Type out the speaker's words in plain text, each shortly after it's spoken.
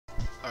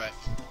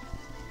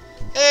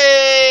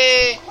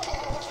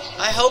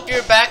hope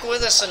you're back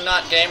with us and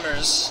not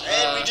gamers.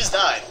 And we just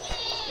died.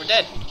 We're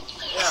dead.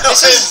 Yeah.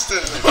 This is...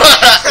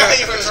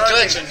 He He was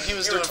glitching. He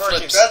was doing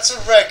flips. That's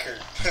a record.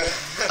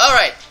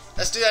 Alright,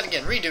 let's do that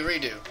again.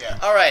 Redo. Yeah.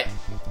 Alright,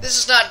 this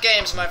is not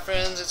games, my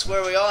friends. It's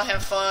where we all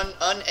have fun,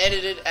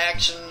 unedited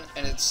action,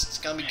 and it's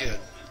gonna be good.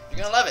 You're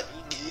gonna love it.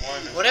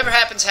 Whatever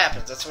happens,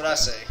 happens. That's what I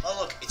say. Oh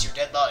look, it's your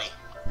dead body.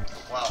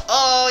 Wow.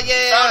 Oh, You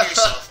yeah. found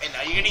yourself, and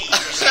now you're gonna eat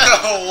yourself.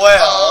 Oh,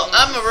 well.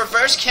 I'm a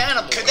reverse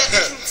cannibal. Could that be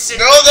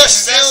considered No,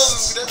 that's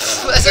incest? still...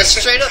 Is that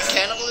straight up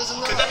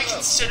cannibalism? Could that be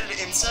considered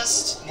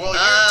incest? Well, you're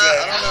I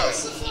dead. don't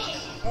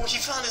know. Well, he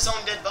found his own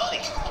dead body,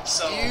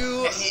 so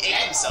You- and he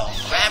ate himself.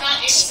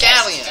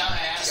 Scallion.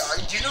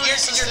 Do you know You're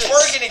this is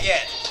twerking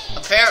again.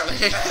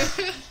 Apparently.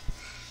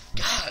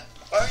 God.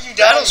 Why are you dying?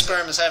 Battle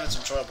Sperm is having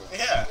some trouble.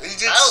 Yeah. He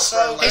did Battle so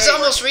Sperm, great. He's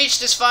almost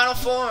reached his final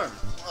form.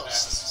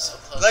 So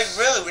close. Like,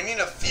 really, we need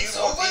a few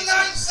more pieces.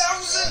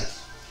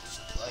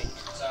 9,000! Like,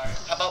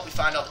 how about we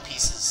find all the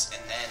pieces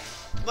and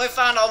then We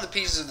find all the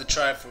pieces of the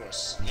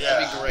Triforce.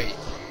 That'd be great.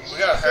 We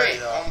gotta hurry, great.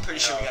 though. I'm pretty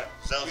sure we got.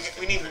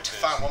 We need to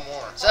find one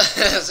more.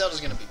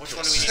 Zelda's gonna be Which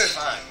one do we need to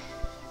find?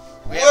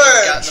 We haven't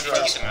even gotten Did the you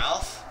get first the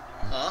mouth?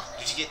 Huh?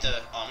 Did you get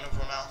the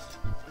omnivore mouth?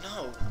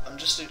 No, I'm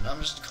just a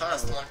That's the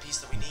carnivore. one piece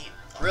that we need.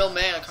 Real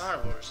man of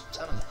carnivores.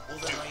 I don't know. Well,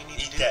 then all you need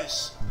Eat to do that.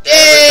 is. There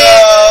we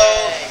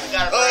go! Hey, we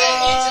got it right.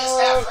 You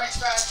just have french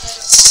fries,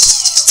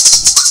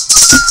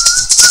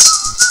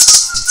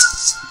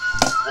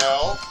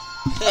 Well,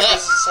 I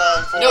guess it's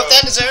time for... You know what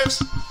that deserves?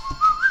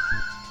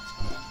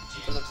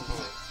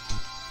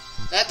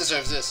 That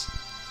deserves this.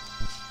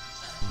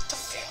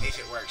 If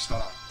it works,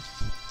 hold on.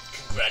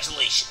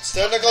 Congratulations.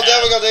 Technical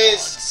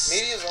difficulties.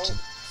 Media's on.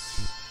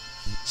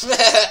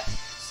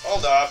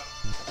 Hold up.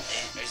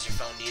 Hey, is your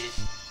phone needed?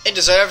 It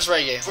deserves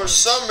reggae. For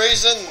some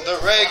reason, the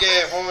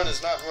reggae horn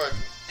is not working.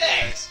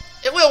 Thanks.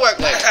 It will work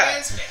later.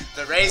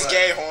 The Ray's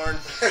gay horn.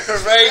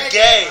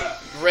 reggae!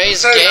 Ray's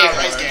Sorry, gay no, horn.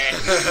 Ray's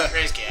gay.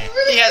 Ray's gay.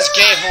 He has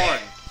gay horn.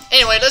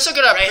 Anyway, let's look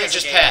at our Ray has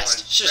previous a gay past.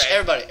 horn. Shush,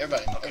 Ray.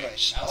 everybody.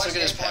 Shh. I Let's look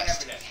at his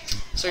past. every day.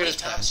 Let's look at his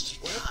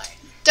past. Did you die?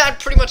 Died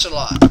pretty much a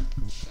lot.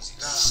 Let's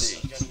see.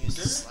 You gotta use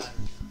this slide.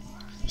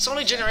 It's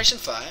only Generation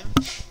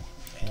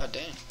 5. God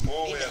damn.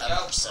 Oh, Need to yeah. have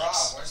Yo,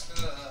 sex. bro, where's the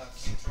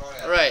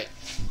controller? Alright,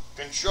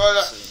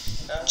 Controller.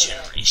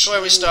 Generation.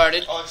 where we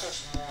started. Oh, it's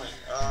just morning.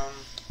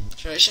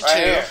 Generation Right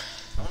 2. here.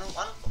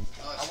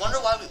 I wonder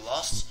why we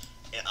lost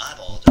an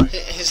eyeball during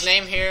His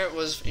name here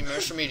was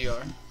Emerge from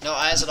Meteor. No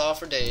eyes at all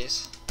for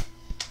days.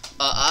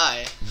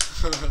 Eye.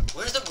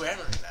 Where's the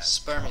grammar in that?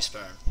 Spermy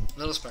sperm.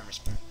 Little spermy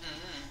sperm.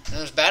 And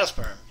there's Battle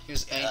Sperm. He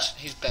was Yeah. ancient.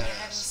 He's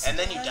badass. And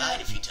then you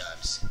died a few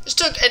times. This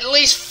took at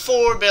least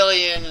 4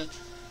 billion,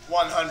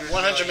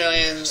 100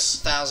 million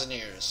thousand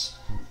years.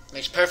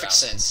 Makes perfect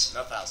sense.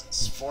 No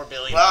thousands. 4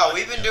 billion. Wow,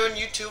 we've been doing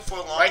YouTube for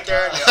a long right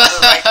there in time. the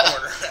upper right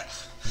corner.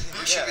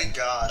 We should be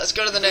God. Let's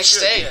go to the We next should,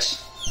 stage.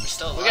 We're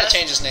still alive. We gotta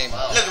change his name.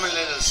 Wow. Look at my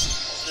little...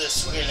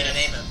 This. We're gonna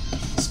name him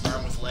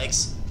Sperm with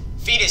Legs.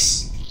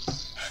 Fetus.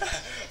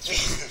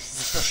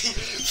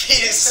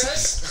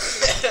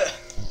 Fetus.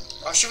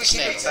 Or should we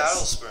keep Snake. it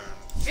Battle Sperm?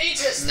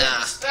 Fetus!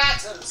 Nah.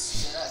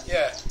 Battles!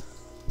 Yeah.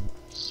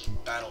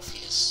 Battle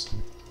fetus.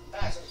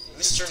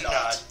 Mr. Do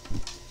Not.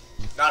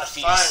 Not a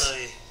fetus.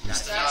 Finally.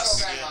 Not a Natural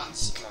fetus. grandma.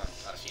 Come on,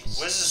 not a fetus.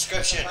 What's the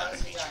description? Not a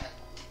fetus.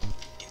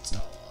 Against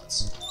all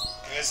odds.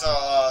 It's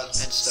all And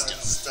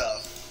stuff.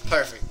 stuff.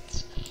 Perfect.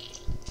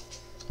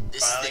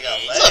 This Finally is got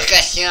the age. legs. Look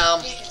at him.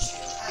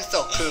 He's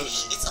so cute.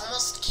 It's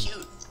almost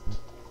cute.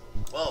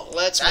 Whoa.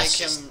 Let's that's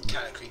make just him-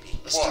 kind of creepy.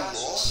 Let's, What?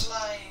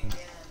 do,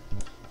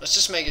 let's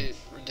just make it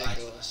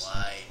ridiculous.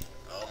 Why?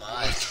 Oh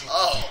my.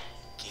 Oh.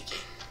 Kinky.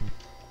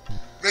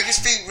 Make his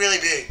feet really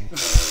big.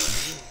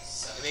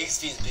 It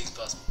makes his feet as big as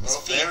possible. His Oh,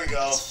 feet. there we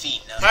go. His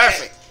feet. Not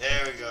Perfect.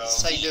 There we go.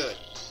 That's how you do it.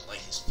 Like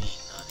his feet,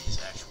 not his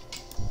actual.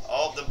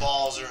 All the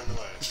balls are in the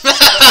way.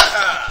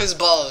 His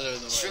balls are in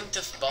the way. Shrink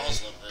the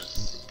balls a little bit,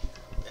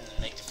 and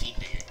then make the feet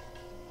bigger.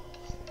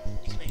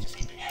 You can make the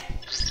feet bigger.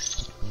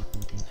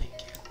 No, you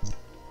can't.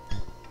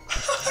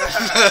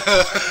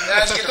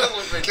 That's gonna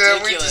look ridiculous.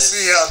 Can't wait to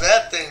see how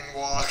that thing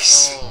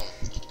walks. Oh,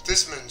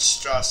 This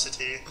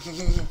monstrosity. we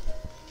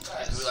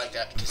like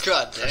that because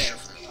God of the pressure damn.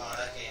 from the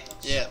water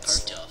Yeah, and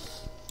perfect. stuff.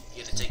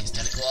 You have to take his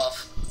tentacle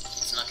off.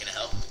 It's not gonna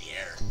help with the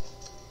air.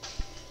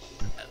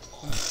 At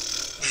all.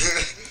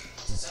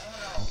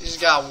 He's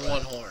got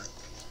one horn.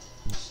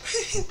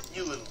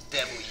 You little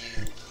devil,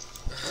 you.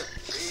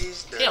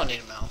 He's He don't need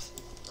a mouth.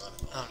 Not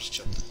at all. I'm just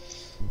joking.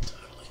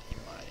 Totally. He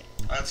might.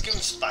 Alright, let's give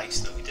him spikes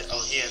though.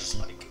 Oh, he has a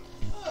spike.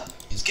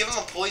 Let's give him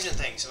a poison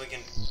thing so we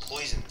can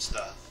poison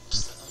stuff.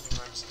 That only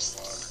runs in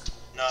the water.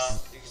 No,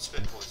 you can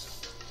spit poison.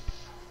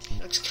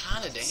 He looks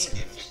kind of If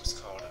dangerous. it was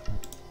called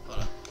Hold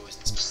on.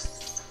 Poison spit.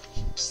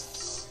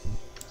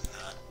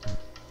 Not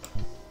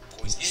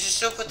poison. You should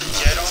still put the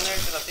jet on there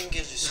because I think it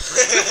gives you.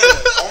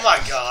 Oh my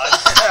god.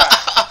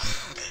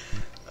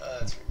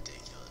 That's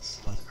ridiculous.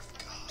 Mother of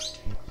God.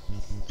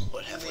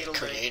 What have we Little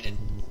created?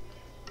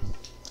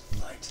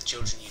 Like the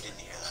children, you didn't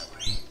hear that,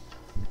 right?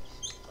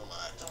 Oh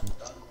my.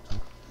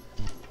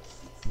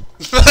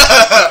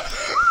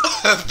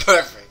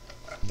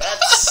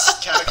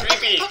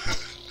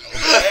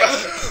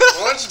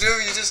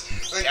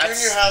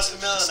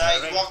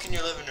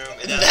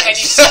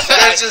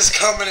 creatures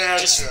coming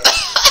at you.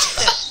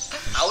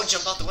 I would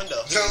jump out the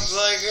window. Jump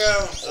like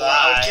him. Or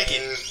I would kick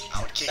it.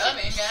 I would kick That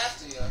it. means you have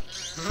to,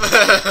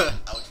 yo.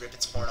 I would rip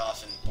its horn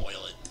off and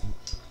boil it.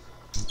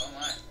 Oh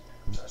my.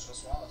 Josh will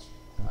swallow.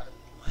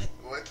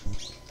 What?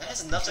 That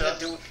has nothing to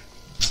do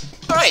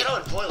with. Alright, I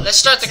would boil it. let's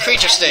start the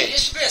creature Eat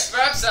stage. fish,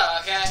 perhaps, I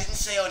okay? didn't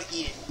say I would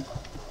eat it.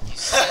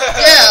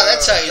 Yeah,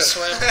 that's how you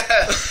swim.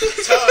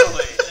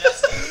 Totally.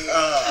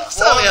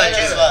 Tell me how you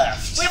do minutes it.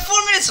 left. We have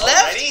 4 minutes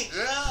left? Already?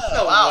 Yeah.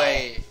 No Wow.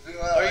 way.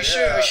 Are you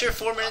sure? Are you sure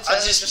 4 minutes I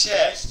left? just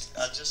checked.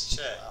 I just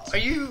checked.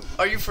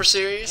 Are you for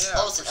serious? Yeah,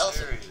 Oh, it's an for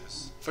elephant.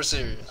 serious. For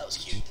serious. That was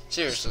cute.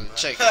 Seriously,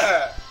 check it.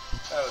 That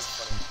was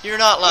funny. You're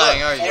not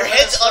lying, are you? Your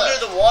head's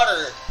under the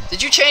water.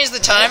 Did you change the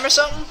time or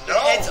something? Your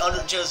head's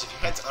under Joseph.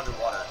 Your head's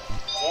underwater.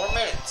 4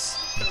 minutes.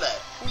 Look at that.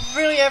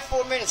 We really have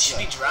 4 You minutes should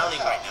be left. drowning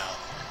right now.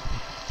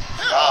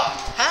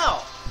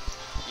 How?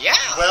 Yeah.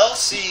 Well,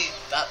 see,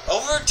 That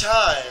over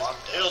time,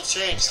 it'll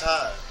change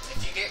time.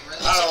 If you get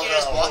really I don't like you're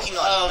just know. walking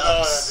on I don't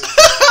nuts.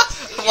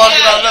 know.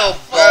 Walking on little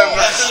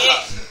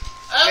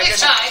Only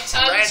just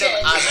time random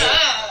change.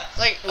 eyeball.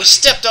 Like, we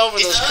stepped over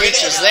those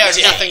creatures. They are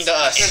nothing to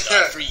us. And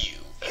not for you.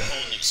 A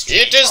whole new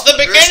street. It is the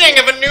beginning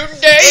of a new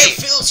day. It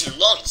fills your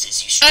lungs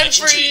as you And stretch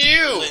for into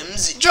your you,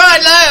 limbs. dry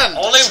land.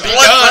 Only to be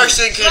one done.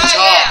 person can Right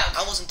talk.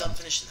 I wasn't done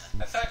finishing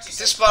that. I thought you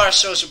said This bar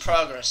shows your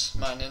progress,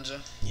 my ninja.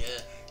 Yeah.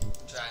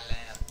 dry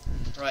land.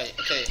 Right,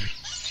 okay.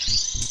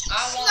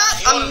 I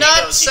want I'm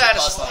not He could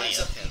possibly satisfied. eat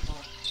of him.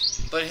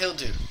 But he'll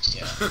do.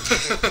 Yeah.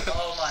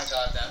 Oh my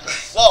god, that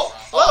was Whoa.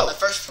 Whoa. The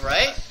first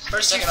Right?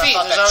 First 2 second I feet,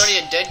 thought there's that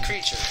already a dead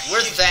creature. We're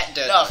that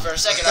dead. No, for a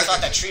second I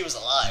thought that tree was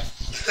alive.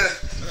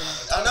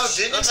 I know, It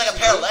didn't looks like a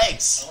pair of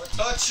legs. I would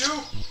touch you.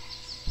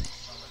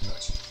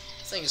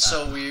 This thing is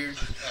so weird.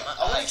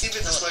 I want to keep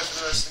it this way for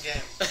the rest of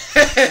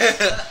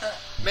the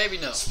game. Maybe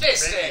no.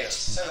 Fish Maybe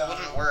stage. That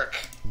wouldn't work.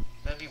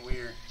 That'd be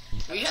weird.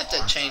 We have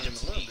to change them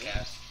a little bit.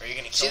 Are you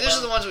gonna kill See, them? those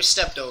are the ones we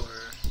stepped over.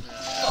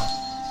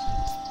 Oh.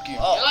 You're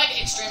like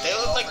extremely They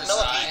look like oversized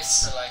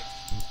millipedes. for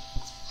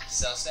like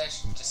cell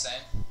stage, just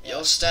saying.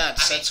 Your stat I mean,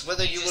 sets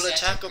whether you you just will said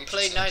attack or creature,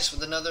 play so- nice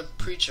with another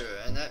preacher,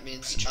 and that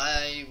means Preacher.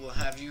 I will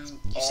have you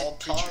all said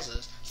preacher.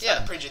 pauses. It's Yeah,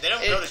 not a preacher. They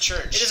don't It- go to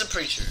church. it is a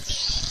preacher,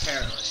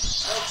 apparently.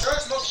 No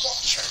church,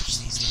 motherfucker. church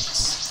these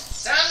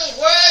days. Time to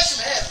worship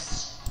heaven.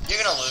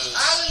 You're gonna lose.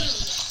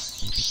 Hallelujah.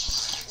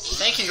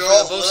 Thank you You're for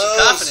all the boost of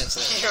blows. confidence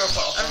there. You're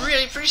welcome. I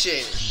really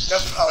appreciate it. No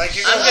problem. Like,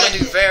 I'm gonna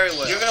do very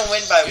well. You're gonna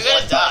win by You're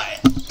one gonna die.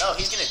 No,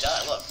 he's gonna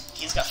die. Look,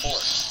 he's got 4.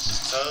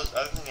 So the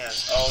other thing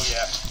has. Oh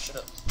yeah. Shut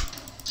up.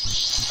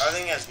 Other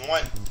thing has 1.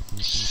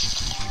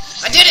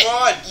 I did it!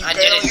 Won. I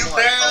did it. You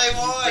barely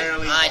won.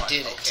 Barely I won.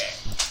 did it. Okay.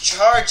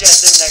 Charge at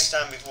them next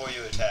time before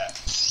you attack.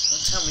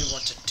 Don't tell me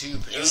what to do,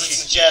 It was a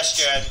bitch.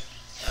 suggestion.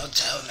 Don't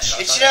tell me.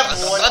 It should have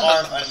one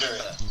arm under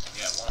it.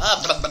 Yeah,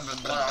 Ah, blah, blah, blah,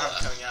 one blah, arm blah.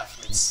 coming out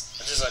from its.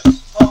 It's just like.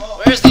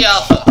 Oh. Where's the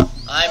alpha?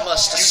 I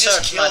must You just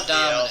assert my killed the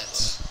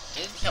dominance.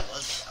 That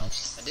was the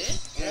alpha. I did?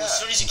 Yeah. As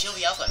soon as you kill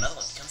the alpha, another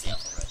one becomes the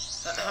alpha,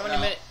 right? How many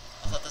No. minutes?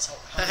 I thought that's how.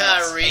 I How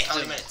many reeked minutes? Hey, how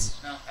many him. minutes?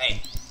 No.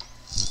 Hey,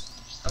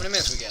 How many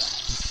minutes we got?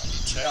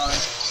 Check.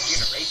 you're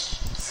gonna rape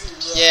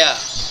him. Yeah,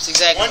 it's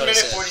exactly 1 what I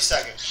minute said. 40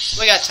 seconds.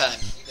 We got time.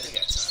 You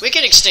got time. We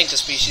can extinct a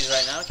species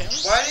right now, can't we?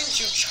 Why didn't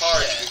you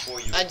charge before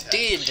you I attacked?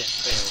 did,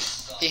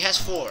 Billy. He has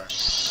 4.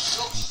 It's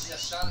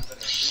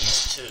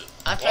 2. I Well,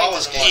 I played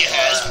this wasn't game. He one.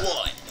 has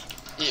 1.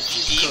 If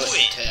He you could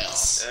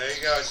wins. tell. There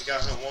you go. You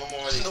got one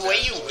more of these. The way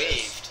bad you boys.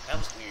 waved, that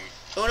was weird.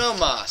 Uno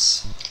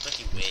mas. Like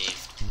you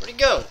waved. Where'd he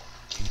go?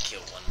 You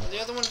killed one more. Where'd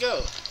the other one go?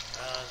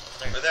 Over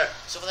there. Right there.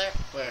 It's over there.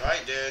 Where?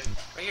 Right, dude.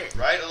 Right here.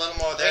 Right, a little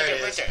more. There right it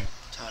there. is. Right there.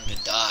 Time to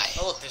die.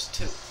 Oh look, there's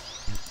 2.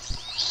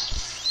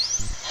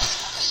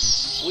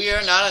 We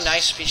are not a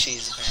nice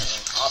species,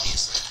 apparently.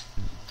 Obviously.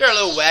 They're a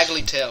little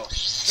waggly tail.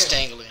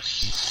 Stangly.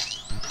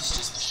 It's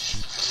just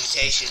a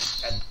mutation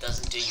that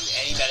doesn't do you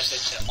any benefit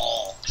at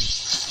all.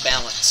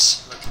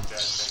 Balance. Look at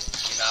that thing.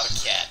 You're not a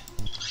cat.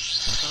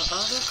 What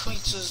are other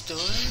creatures doing?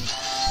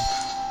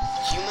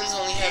 Humans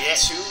only have Yeah.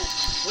 2.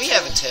 We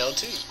have a tail,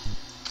 too.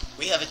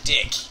 We have a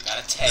dick, not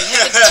a tail.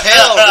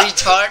 Tail,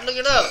 retard. Look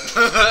it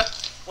up.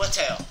 What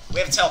tail? We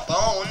have a tail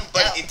bone,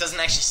 but Tail. it doesn't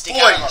actually stick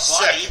out of 40 our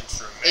body.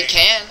 seconds It remaining.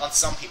 can. On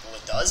some people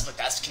it does, but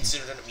that's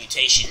considered a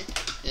mutation.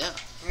 Yeah.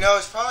 You know,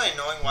 it's probably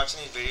annoying watching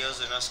these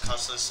videos and us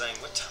constantly saying,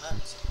 "What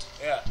time is it?"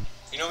 Yeah.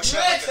 You know, we should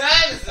What have like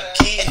time is it?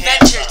 a key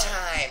Adventure hand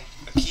time!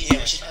 A key Yeah, we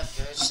hand should have-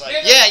 sign. Just like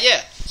Yeah,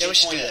 yeah. Yeah, we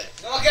should do that.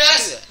 No do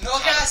gas. that. No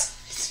gas.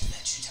 It's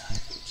adventure time.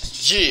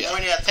 Yeah.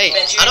 point at the Hey,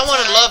 phone. I don't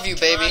want to love you,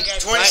 baby. Come on,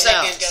 guys. 20 Right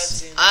now.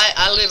 seconds.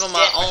 I live on my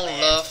Different own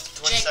man. love.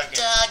 20 Check seconds.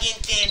 dog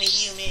and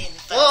human.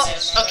 Well,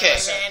 okay.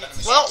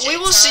 Well, we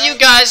will see you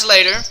guys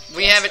later.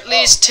 We have at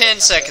least 10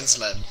 seconds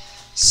left.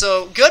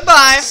 So,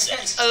 goodbye.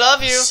 I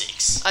love you.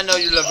 6. I know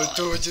you love it.